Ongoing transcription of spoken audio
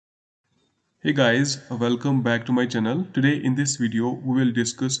Hey guys, welcome back to my channel. Today in this video we will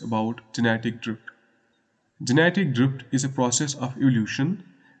discuss about genetic drift. Genetic drift is a process of evolution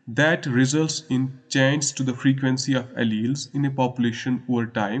that results in change to the frequency of alleles in a population over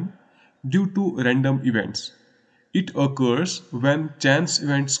time due to random events. It occurs when chance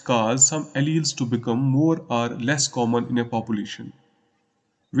events cause some alleles to become more or less common in a population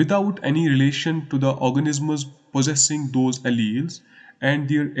without any relation to the organisms possessing those alleles and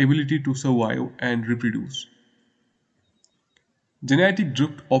their ability to survive and reproduce. Genetic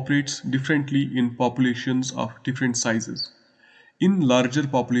drift operates differently in populations of different sizes. In larger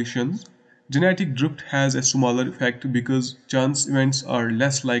populations, genetic drift has a smaller effect because chance events are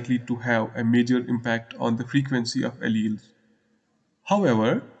less likely to have a major impact on the frequency of alleles.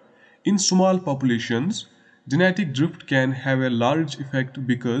 However, in small populations, genetic drift can have a large effect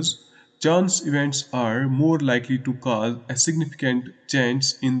because chance events are more likely to cause a significant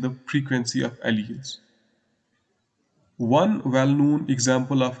change in the frequency of alleles. One well-known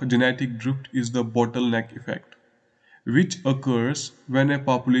example of genetic drift is the bottleneck effect, which occurs when a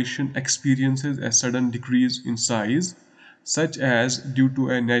population experiences a sudden decrease in size, such as due to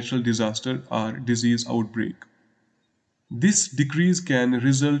a natural disaster or disease outbreak. This decrease can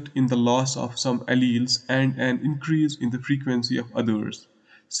result in the loss of some alleles and an increase in the frequency of others,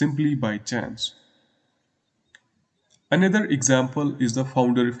 simply by chance. Another example is the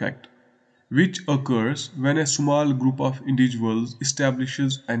founder effect, which occurs when a small group of individuals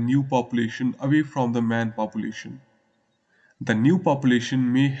establishes a new population away from the main population. The new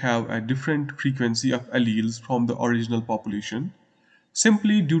population may have a different frequency of alleles from the original population,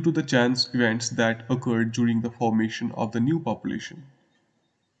 simply due to the chance events that occurred during the formation of the new population.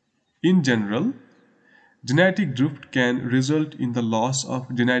 In general, genetic drift can result in the loss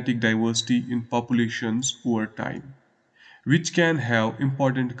of genetic diversity in populations over time, which can have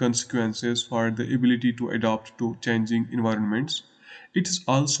important consequences for the ability to adapt to changing environments. It is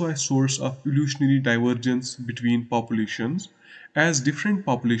also a source of evolutionary divergence between populations, as different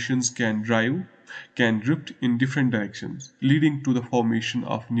populations can drift in different directions, leading to the formation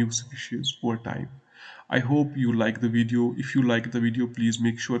of new species over time. I hope you like the video. If you like the video, please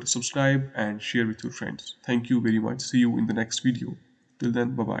make sure to subscribe and share with your friends. Thank you very much. See you in the next video. Till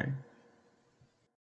then, bye bye.